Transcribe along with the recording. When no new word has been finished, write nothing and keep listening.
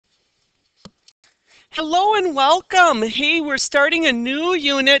Hello and welcome. Hey, we're starting a new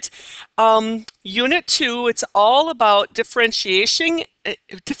unit, Unit 2. It's all about differentiation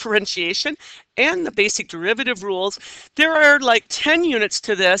and the basic derivative rules. There are like 10 units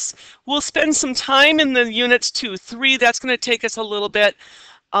to this. We'll spend some time in the units 2, 3. That's going to take us a little bit.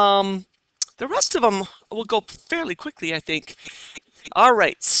 The rest of them will go fairly quickly, I think. All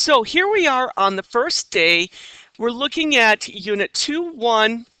right, so here we are on the first day. We're looking at Unit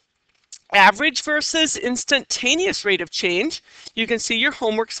 2.1. Average versus instantaneous rate of change. You can see your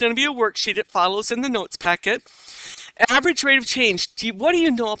homework is going to be a worksheet. It follows in the notes packet. Average rate of change. What do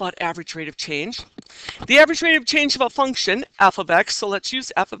you know about average rate of change? The average rate of change of a function, f of x, so let's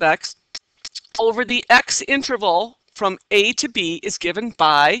use f of x, over the x interval from a to b is given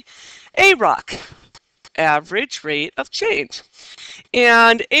by AROC, average rate of change.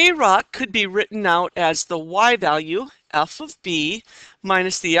 And AROC could be written out as the y value, f of b,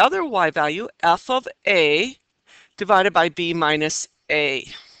 minus the other y value, f of a, divided by b minus a.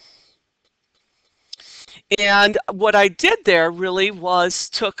 And what I did there really was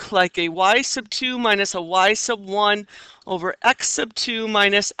took like a y sub 2 minus a y sub 1 over x sub 2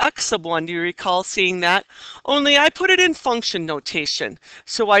 minus x sub 1. Do you recall seeing that? Only I put it in function notation.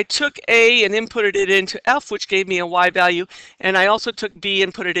 So I took a and inputted it into f, which gave me a y value, and I also took b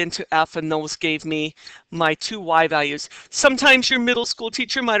and put it into f, and those gave me my two y values. Sometimes your middle school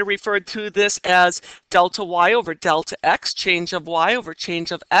teacher might have referred to this as delta y over delta x, change of y over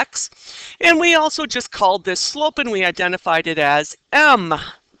change of x. And we also just called this slope, and we identified it as m.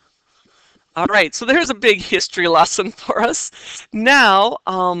 All right, so there's a big history lesson for us. Now,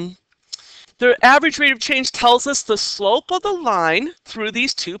 the average rate of change tells us the slope of the line through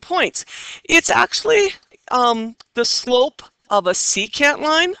these 2 points. It's actually the slope of a secant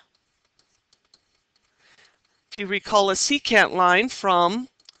line. If you recall a secant line from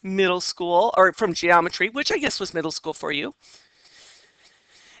middle school, or from geometry, which I guess was middle school for you.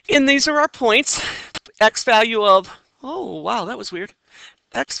 And these are our points. X value of, oh wow, that was weird.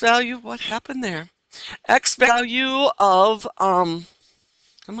 X value, what happened there? X value of, come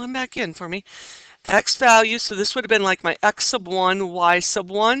on back in for me. X value, so this would have been like my x sub 1, y sub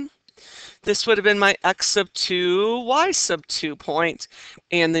 1. This would have been my x sub 2, y sub 2 point.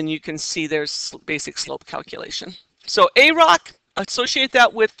 And then you can see there's basic slope calculation. So AROC, associate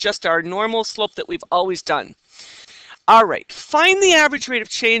that with just our normal slope that we've always done. All right, find the average rate of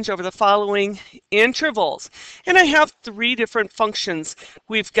change over the following intervals. And I have 3 different functions.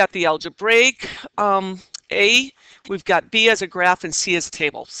 We've got the algebraic A, we've got B as a graph, and C as a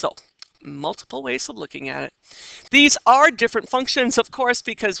table. So multiple ways of looking at it. These are different functions, of course,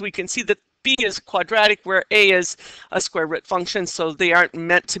 because we can see that B is quadratic where A is a square root function, so they aren't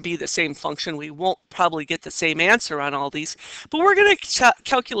meant to be the same function. We won't probably get the same answer on all these, but we're going to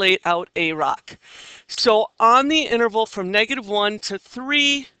calculate out AROC. So on the interval from -1 to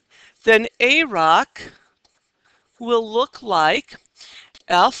 3, then AROC will look like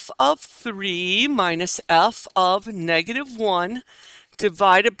f of 3 minus f of -1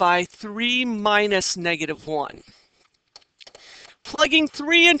 divided by 3 minus -1. Plugging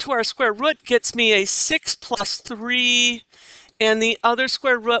 3 into our square root gets me a 6 plus 3, and the other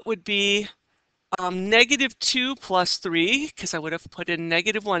square root would be -2 plus 3, because I would have put in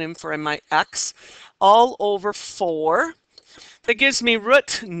 -1 in for my x, all over 4. That gives me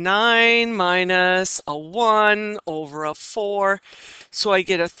root 9 minus a 1 over a 4. So I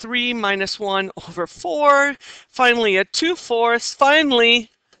get a 3 minus 1 over 4. Finally, a 2/4. Finally,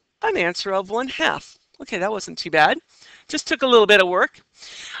 an answer of 1/2. Okay, that wasn't too bad. Just took a little bit of work.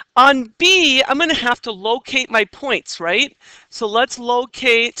 On B, I'm going to have to locate my points, right? So let's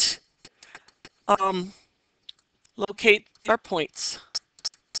locate our points.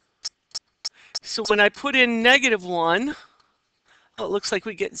 So when I put in -1, oh, it looks like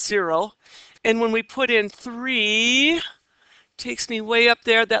we get 0. And when we put in 3, takes me way up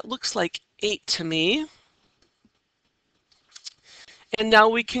there. That looks like 8 to me. And now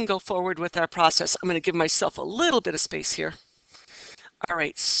we can go forward with our process. I'm going to give myself a little bit of space here. All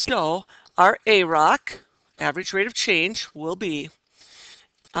right, so our AROC, average rate of change, will be,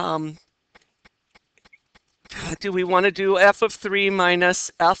 do we want to do f of 3 minus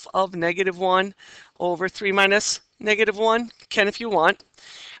f of -1 over 3 minus -1? Can if you want.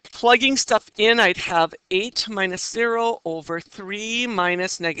 Plugging stuff in, I'd have 8 minus 0 over 3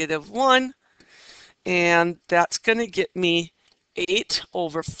 minus -1. And that's going to get me 8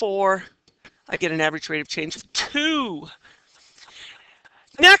 over 4. I get an average rate of change of 2.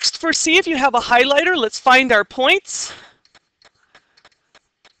 Next, for C, if you have a highlighter, let's find our points.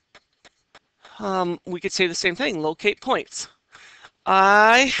 We could say the same thing, locate points.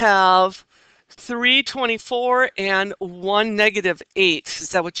 I have 324 and 1 negative 8. Is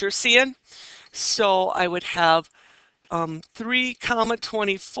that what you're seeing? So I would have 3 comma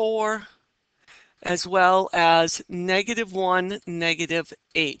 24 as well as negative 1 negative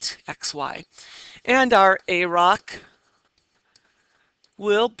 8 xy. And our AROC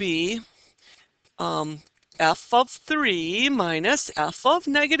will be f of 3 minus f of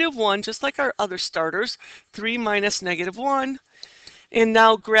negative 1, just like our other starters, 3 minus negative 1. And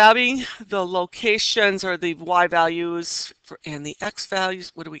now grabbing the locations or the y values and the x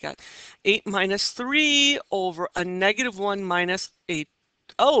values, what do we got? 8 minus 3 over a negative 1 minus 8.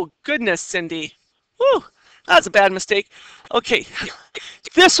 Oh, goodness, Cindy. Whew, that's a bad mistake. Okay,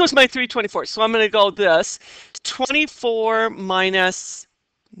 this was my 324, so I'm going to go this. 24 minus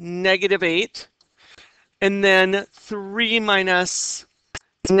negative 8. And then 3 minus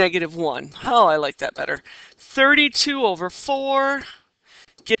negative 1. Oh, I like that better. 32 over 4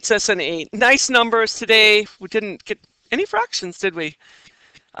 gets us an 8. Nice numbers today. We didn't get any fractions, did we?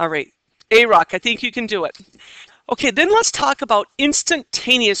 All right. AROC, I think you can do it. Okay, then let's talk about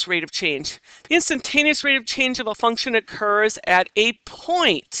instantaneous rate of change. The instantaneous rate of change of a function occurs at a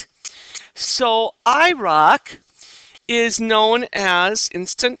point. So IROC is known as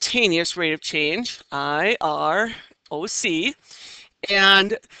instantaneous rate of change, IROC,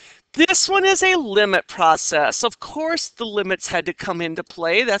 and this one is a limit process. Of course, the limits had to come into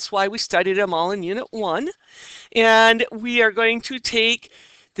play. That's why we studied them all in Unit 1. And we are going to take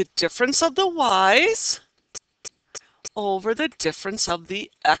the difference of the y's over the difference of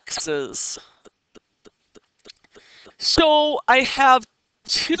the x's. So I have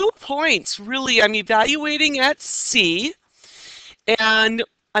 2 points, really. I'm evaluating at C, and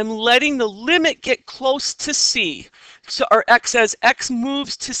I'm letting the limit get close to C. So, or x as x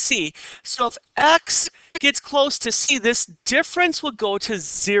moves to C. So if x gets close to C, this difference will go to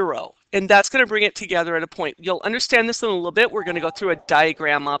 0, and that's going to bring it together at a point. You'll understand this in a little bit. We're going to go through a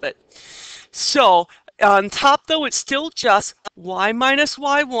diagram of it. So on top, though, it's still just y minus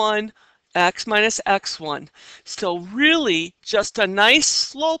y1, x minus x1. So really just a nice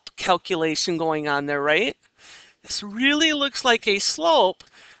slope calculation going on there, right? This really looks like a slope,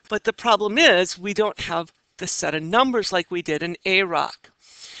 but the problem is we don't have the set of numbers like we did in AROC.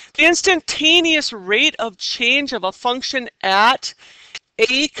 The instantaneous rate of change of a function at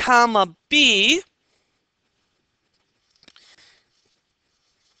a comma b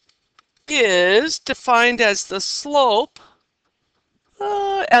is defined as the slope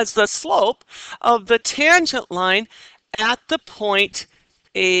of the tangent line at the point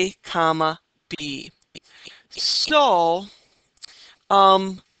a comma b. So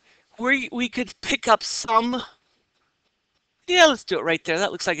we could pick up some, yeah, let's do it right there.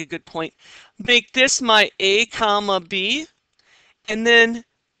 That looks like a good point. Make this my a comma b, and then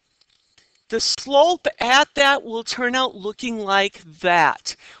the slope at that will turn out looking like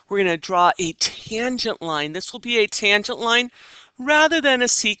that. We're going to draw a tangent line. This will be a tangent line rather than a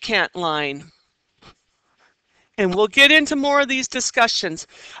secant line. And we'll get into more of these discussions.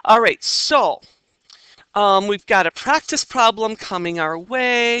 All right, so we've got a practice problem coming our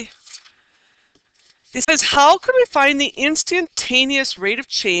way. It says, how could we find the instantaneous rate of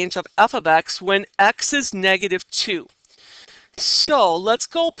change of f of x when x is negative 2? So let's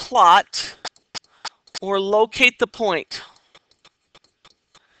go plot or locate the point.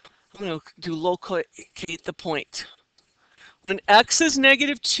 I'm going to do locate the point. When x is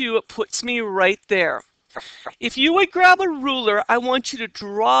negative 2, it puts me right there. If you would grab a ruler, I want you to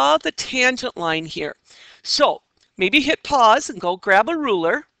draw the tangent line here. So maybe hit pause and go grab a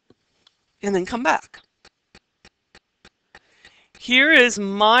ruler and then come back. Here is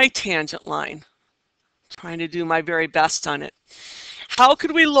my tangent line. I'm trying to do my very best on it. How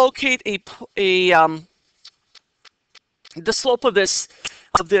could we locate the slope of this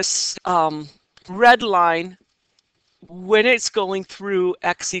red line when it's going through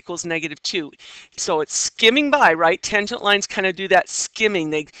x equals negative 2? So it's skimming by, right? Tangent lines kind of do that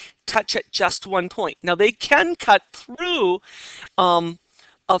skimming. They touch at just one point. Now they can cut through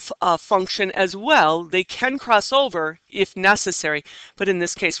a function as well. They can cross over if necessary, but in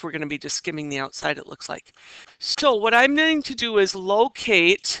this case we're going to be just skimming the outside, it looks like. So what I'm going to do is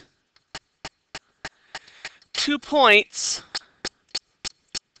locate 2 points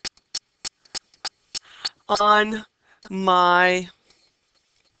on my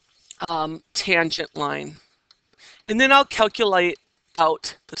tangent line, and then I'll calculate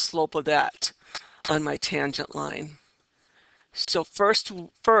out the slope of that on my tangent line. So first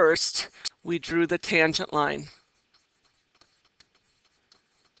we drew the tangent line.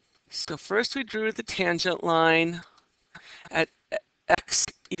 So first we drew the tangent line at x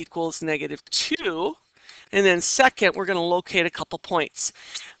equals -2. And then second, we're going to locate a couple points.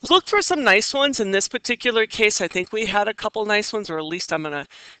 Look for some nice ones. In this particular case, I think we had a couple nice ones, or at least I'm going to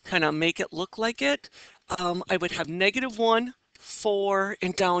kind of make it look like it. I would have -1, 4,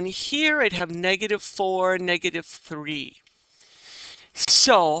 and down here I'd have -4, -3.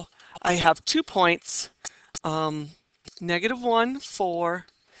 So I have 2 points, -1, 4,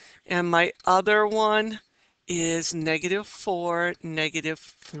 and my other one is -4,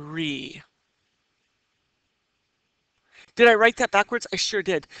 -3. Did I write that backwards? I sure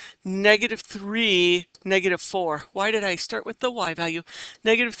did. -3, -4. Why did I start with the y value?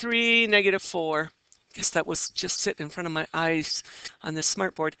 -3, -4. I guess that was just sitting in front of my eyes on this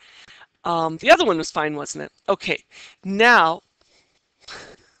smartboard. The other one was fine, wasn't it? Okay, now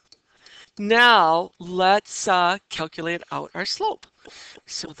let's calculate out our slope.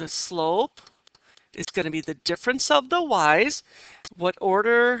 So the slope is going to be the difference of the y's,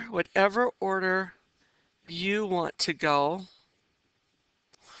 whatever order you want to go.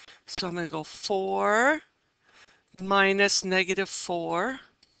 So I'm going to go 4 minus -4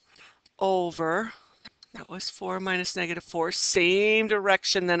 over, that was 4 minus -4, same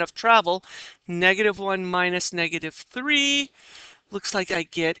direction then of travel, -1 minus -3. Looks like I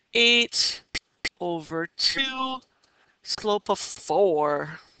get 8 over 2, slope of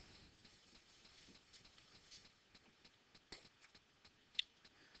 4.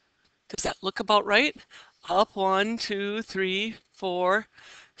 Does that look about right? Up 1, 2, 3, 4.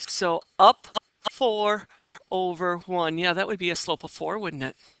 So up 4 over 1. Yeah, that would be a slope of 4, wouldn't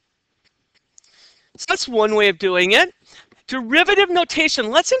it? So that's one way of doing it. Derivative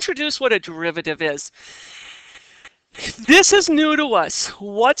notation. Let's introduce what a derivative is. This is new to us.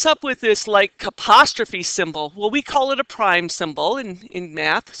 What's up with this like apostrophe symbol? Well, we call it a prime symbol in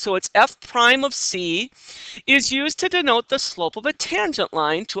math. So it's f prime of c is used to denote the slope of a tangent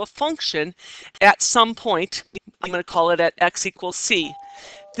line to a function at some point. I'm going to call it at x equals c.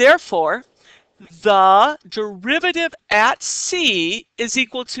 Therefore, the derivative at c is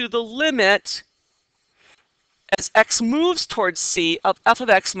equal to the limit as x moves towards c of f of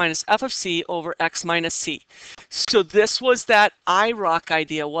x minus f of c over x minus c. So this was that IROC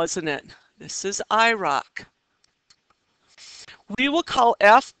idea, wasn't it? This is IROC. We will call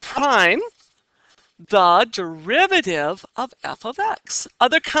f prime the derivative of f of x.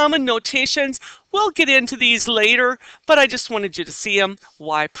 Other common notations, we'll get into these later, but I just wanted you to see them.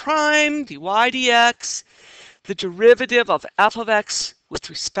 Y prime, dy dx, the derivative of f of x with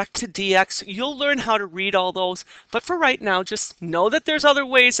respect to dx. You'll learn how to read all those, but for right now, just know that there's other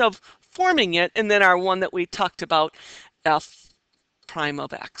ways of forming it, and then our one that we talked about, f prime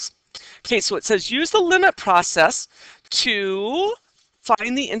of x. Okay, so it says use the limit process to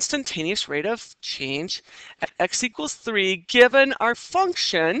find the instantaneous rate of change at x equals 3 given our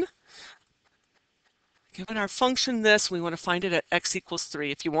function. Given our function this, we want to find it at x equals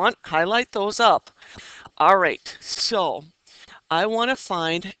 3. If you want, highlight those up. All right, so I want to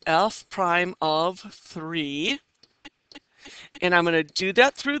find f prime of 3. And I'm going to do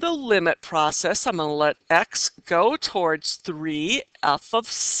that through the limit process. I'm going to let x go towards 3, f of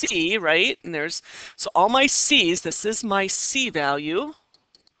c, right? And there's, so all my c's, this is my c value,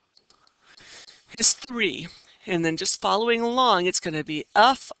 is 3. And then just following along, it's going to be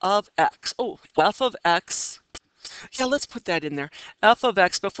f of x. Oh, f of x. Yeah, let's put that in there. F of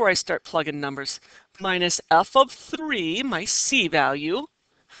x, before I start plugging numbers, minus f of 3, my c value,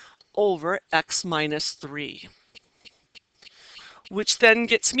 over x minus 3. Which then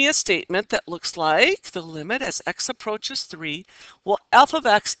gets me a statement that looks like the limit as x approaches 3. Well, f of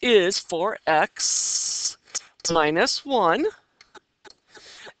x is 4x minus 1.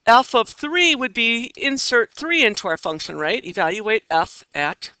 F of 3 would be insert 3 into our function, right? Evaluate f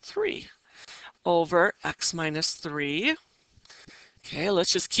at 3 over x minus 3. Okay,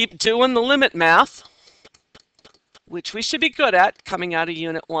 let's just keep doing the limit math, which we should be good at coming out of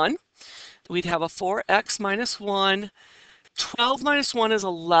Unit 1. We'd have a 4x minus 1. 12 minus 1 is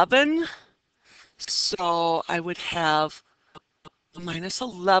 11. So I would have minus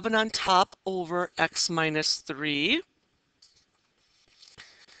 11 on top over x minus 3.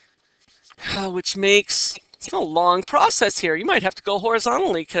 Which makes a long process here. You might have to go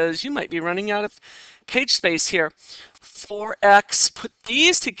horizontally because you might be running out of page space here. 4x, put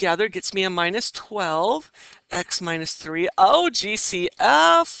these together, gets me a minus 12, x minus 3. Oh,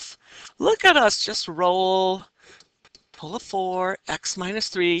 GCF. Look at us just roll. Pull a 4, x minus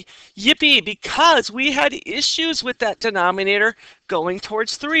 3. Yippee, because we had issues with that denominator going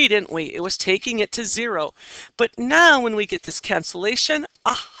towards 3, didn't we? It was taking it to 0. But now when we get this cancellation,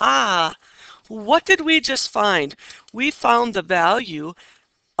 aha, What did we just find? We found the value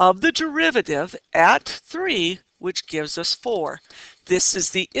of the derivative at 3, which gives us 4. This is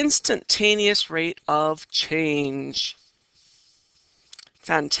the instantaneous rate of change.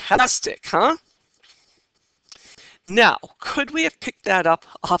 Fantastic, huh? Now, could we have picked that up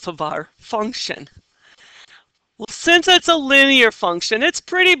off of our function? Well, since it's a linear function, it's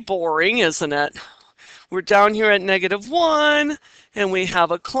pretty boring, isn't it? We're down here at -1, and we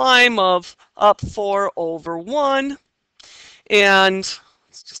have a climb of up 4 over 1. And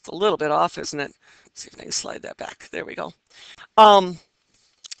it's just a little bit off, isn't it? Let's see if I can slide that back. There we go.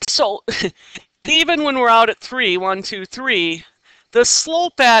 So even when we're out at 3, 1, 2, 3, the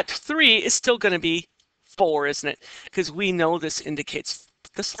slope at 3 is still going to be 4, isn't it? Because we know this indicates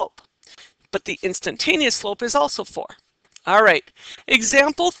the slope. But the instantaneous slope is also 4. All right,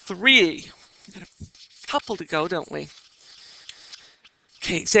 example 3. We've got a couple to go, don't we?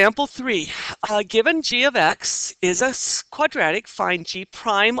 Okay, example 3. Given g of x is a quadratic, find g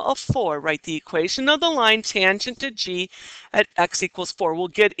prime of 4. Write the equation of the line tangent to g at x equals 4. We'll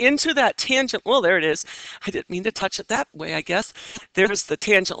get into that tangent. Well, there it is. I didn't mean to touch it that way, I guess. There's the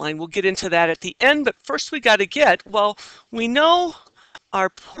tangent line. We'll get into that at the end. But first we got to get, well, we know our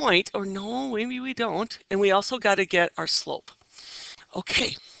point, or no, maybe we don't. And we also got to get our slope.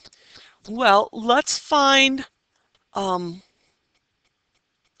 Okay, well, let's find...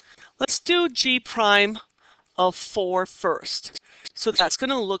 let's do g prime of 4 first. So that's going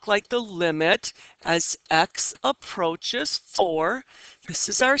to look like the limit as x approaches 4. This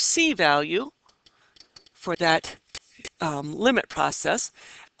is our c value for that limit process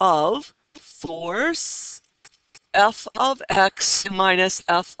of 4 f of x minus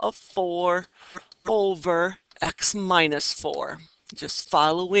f of 4 over x minus 4. Just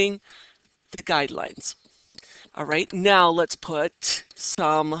following the guidelines. All right, now let's put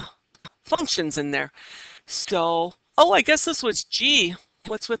some functions in there. So, oh, I guess this was g.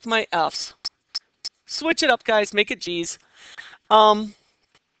 What's with my f's? Switch it up, guys. Make it g's.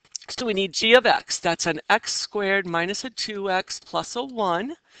 So we need g of x. That's an x squared minus a 2x plus a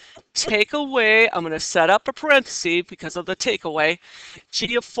 1. Take away, I'm going to set up a parenthesis because of the takeaway.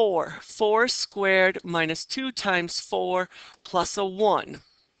 G of 4. 4 squared minus 2 times 4 plus a 1.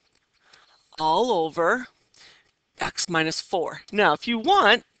 All over x minus 4. Now, if you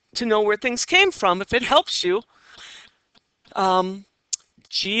want to know where things came from, if it helps you,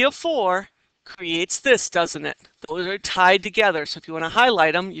 g of 4 creates this, doesn't it? Those are tied together. So if you want to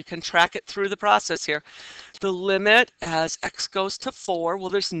highlight them, you can track it through the process here. The limit as x goes to 4, well,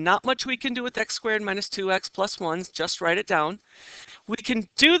 there's not much we can do with x squared minus 2x plus 1. Just write it down. We can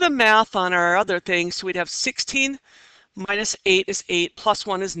do the math on our other things. So we'd have 16 minus 8 is 8, plus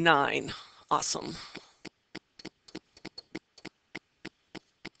 1 is 9. Awesome.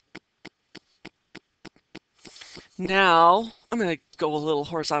 Now, I'm going to go a little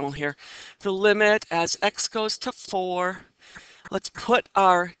horizontal here. The limit as x goes to 4. Let's put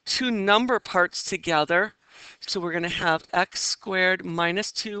our two number parts together. So we're going to have x squared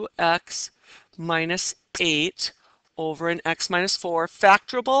minus 2x minus 8 over an x minus 4.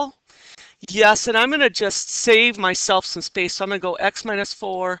 Factorable? Yes, and I'm going to just save myself some space. So I'm going to go x minus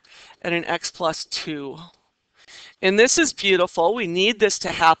 4 and an x plus 2. And this is beautiful. We need this to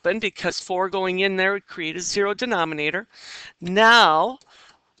happen because 4 going in there would create a 0 denominator. Now,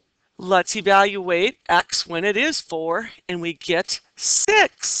 let's evaluate x when it is 4, and we get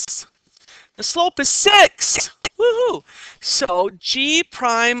 6. The slope is 6. Woohoo! So g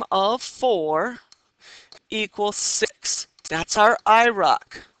prime of 4 equals 6. That's our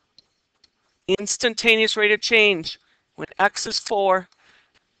IROC. Instantaneous rate of change. When x is 4,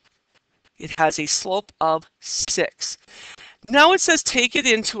 it has a slope of 6. Now it says take it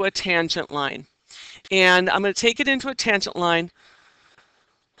into a tangent line. And I'm going to take it into a tangent line.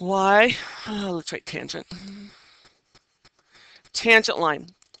 Why? Let's write tangent. Tangent line.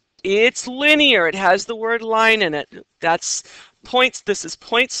 It's linear. It has the word line in it. That's points. This is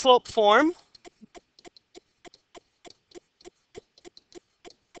point slope form.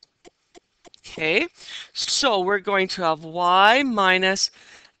 Okay. So we're going to have y minus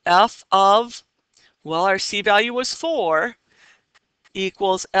f of, well, our c value was 4,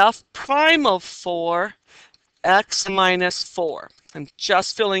 equals f prime of 4, x minus 4. I'm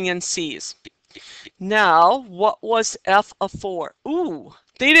just filling in c's. Now, what was f of 4? Ooh,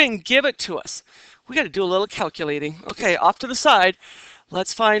 they didn't give it to us. We got to do a little calculating. Okay, off to the side,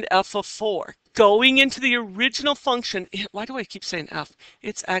 let's find f of 4. Going into the original function, why do I keep saying f?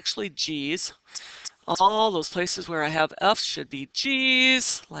 It's actually g's. All those places where I have f's should be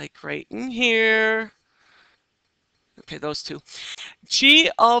g's, like right in here. Okay, those two. G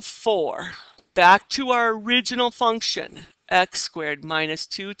of 4. back to our original function, x squared minus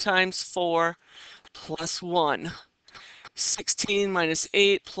 2 times 4 plus 1. 16 minus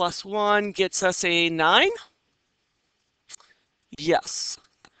 8 plus 1 gets us a 9? Yes,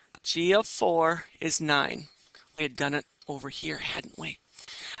 g of 4 is 9. We had done it over here, hadn't we?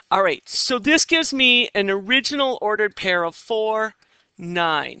 All right, so this gives me an original ordered pair of 4,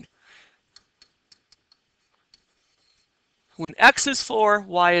 9. When x is 4,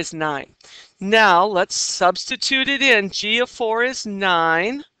 y is 9. Now let's substitute it in. G of 4 is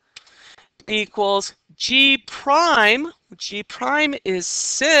 9 equals g prime. G prime is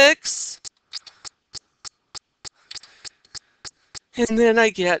 6. And then I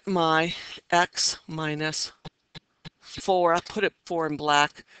get my x minus 4. I'll put it 4 in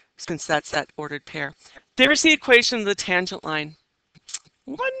black since that's that ordered pair. There's the equation of the tangent line.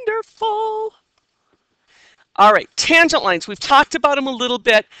 Wonderful. All right, tangent lines. We've talked about them a little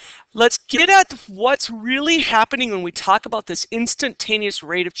bit. Let's get at what's really happening when we talk about this instantaneous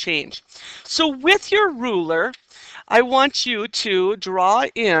rate of change. So with your ruler, I want you to draw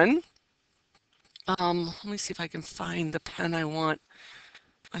in, let me see if I can find the pen I want.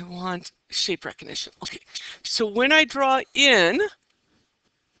 I want shape recognition. Okay, so when I draw in,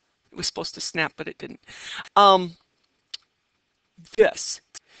 it was supposed to snap, but it didn't. This.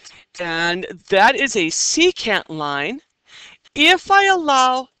 And that is a secant line. If I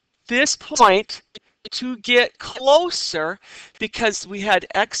allow this point to get closer, because we had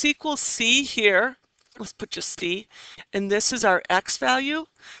x equals c here, let's put just c, and this is our x value.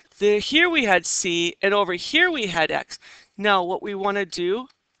 Here we had c, and over here we had x. Now what we want to do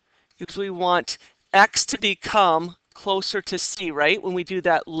is we want x to become closer to c, right? When we do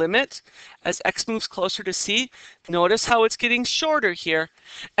that limit, as x moves closer to c, notice how it's getting shorter here.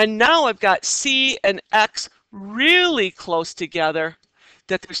 And now I've got c and x really close together,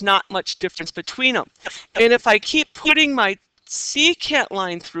 that there's not much difference between them. And if I keep putting my secant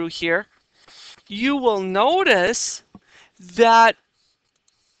line through here, you will notice that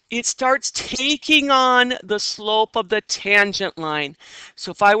it starts taking on the slope of the tangent line.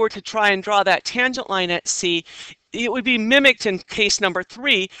 So if I were to try and draw that tangent line at C, it would be mimicked in case number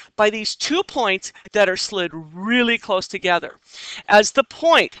 3 by these 2 points that are slid really close together. As the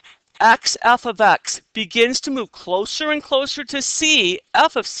point x f of x begins to move closer and closer to c,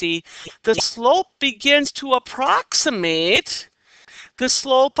 f of c, the slope begins to approximate the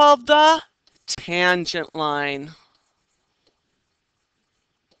slope of the tangent line.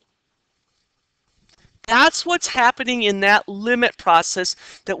 That's what's happening in that limit process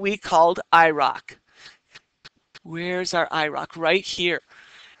that we called IROC. Where's our IROC? Right here.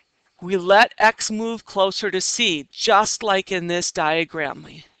 We let x move closer to c, just like in this diagram.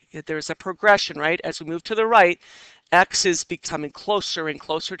 There's a progression, right? As we move to the right, x is becoming closer and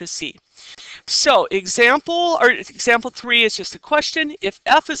closer to c. So example 3 is just a question. If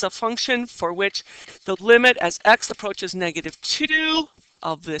f is a function for which the limit as x approaches -2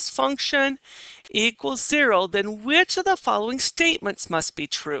 of this function equals 0, then which of the following statements must be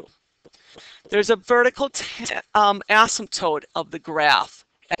true? There's a vertical asymptote of the graph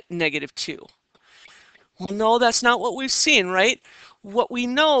at -2. Well, no, that's not what we've seen, right? What we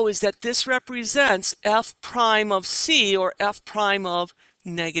know is that this represents f prime of c, or f prime of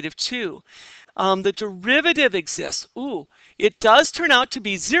 -2. The derivative exists. Ooh, it does turn out to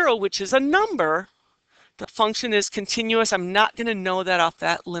be 0, which is a number. The function is continuous. I'm not going to know that off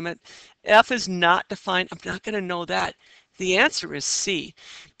that limit. F is not defined. I'm not going to know that. The answer is C,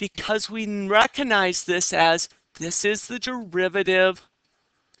 because we recognize this as this is the derivative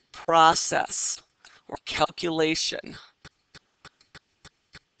process or calculation.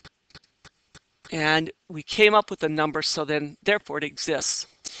 And we came up with a number, so then therefore it exists.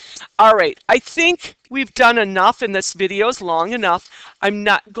 All right, I think we've done enough in this video. It's long enough. I'm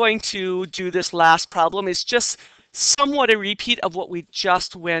not going to do this last problem. It's just somewhat a repeat of what we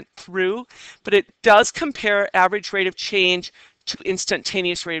just went through, but it does compare average rate of change to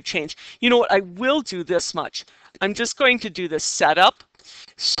instantaneous rate of change. You know what, I will do this much. I'm just going to do the setup.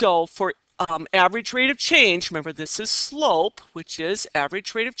 So for average rate of change, remember this is slope, which is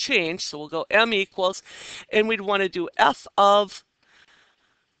average rate of change. So we'll go m equals, and we'd want to do f of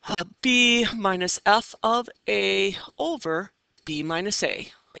b minus f of a over b minus a.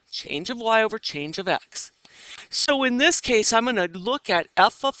 Change of y over change of x. So in this case, I'm going to look at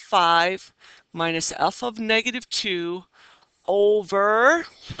f of 5 minus f of -2 over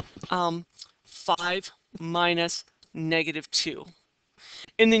 5 minus -2.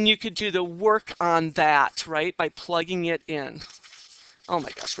 And then you could do the work on that, right, by plugging it in. Oh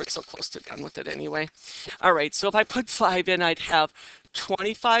my gosh, we're so close to done with it anyway. All right, so if I put 5 in, I'd have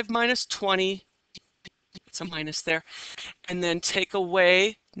 25 minus 20, it's a minus there, and then take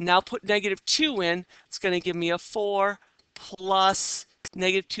away, now put -2 in, it's going to give me a 4 plus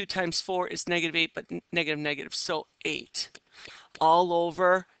 -2 times 4 is -8, but negative, so 8 all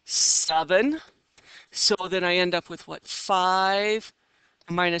over 7. So then I end up with what, 5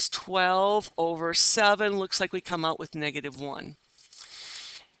 minus 12 over 7, looks like we come out with -1.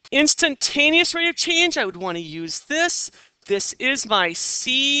 Instantaneous rate of change, I would want to use this. This is my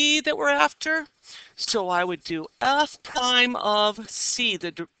C that we're after. So I would do f prime of C,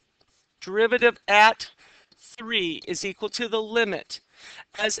 the derivative at 3 is equal to the limit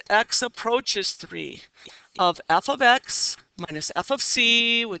as x approaches 3 of f of x minus f of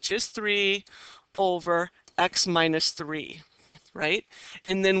c, which is 3, over x minus 3, right?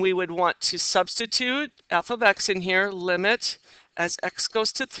 And then we would want to substitute f of x in here, limit as x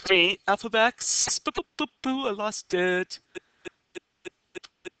goes to 3, f of x, I lost it.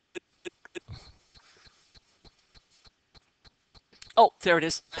 Oh, there it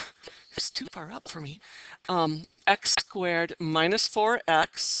is. It's too far up for me. X squared minus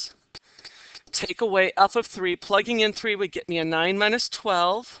 4x, take away f of 3, plugging in 3 would get me a 9 minus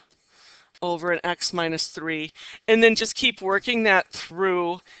 12 over an x minus 3, and then just keep working that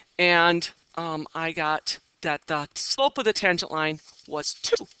through, and I got that the slope of the tangent line was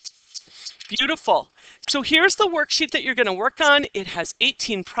 2. Beautiful. So here's the worksheet that you're going to work on. It has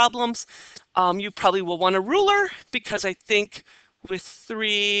 18 problems. You probably will want a ruler because I think with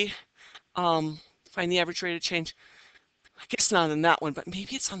 3, find the average rate of change. I guess not on that one, but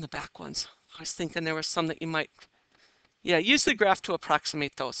maybe it's on the back ones. I was thinking there was some that you might, yeah, use the graph to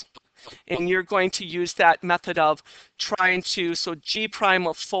approximate those. And you're going to use that method of trying to, so G prime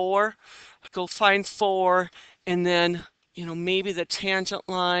of 4, go find 4, and then, you know, maybe the tangent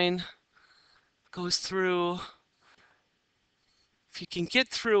line goes through, if you can get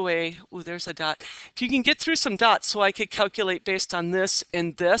through a, oh, there's a dot. If you can get through some dots so I could calculate based on this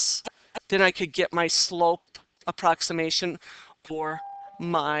and this, then I could get my slope approximation for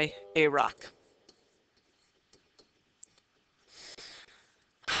my AROC.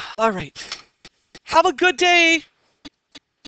 All right. Have a good day.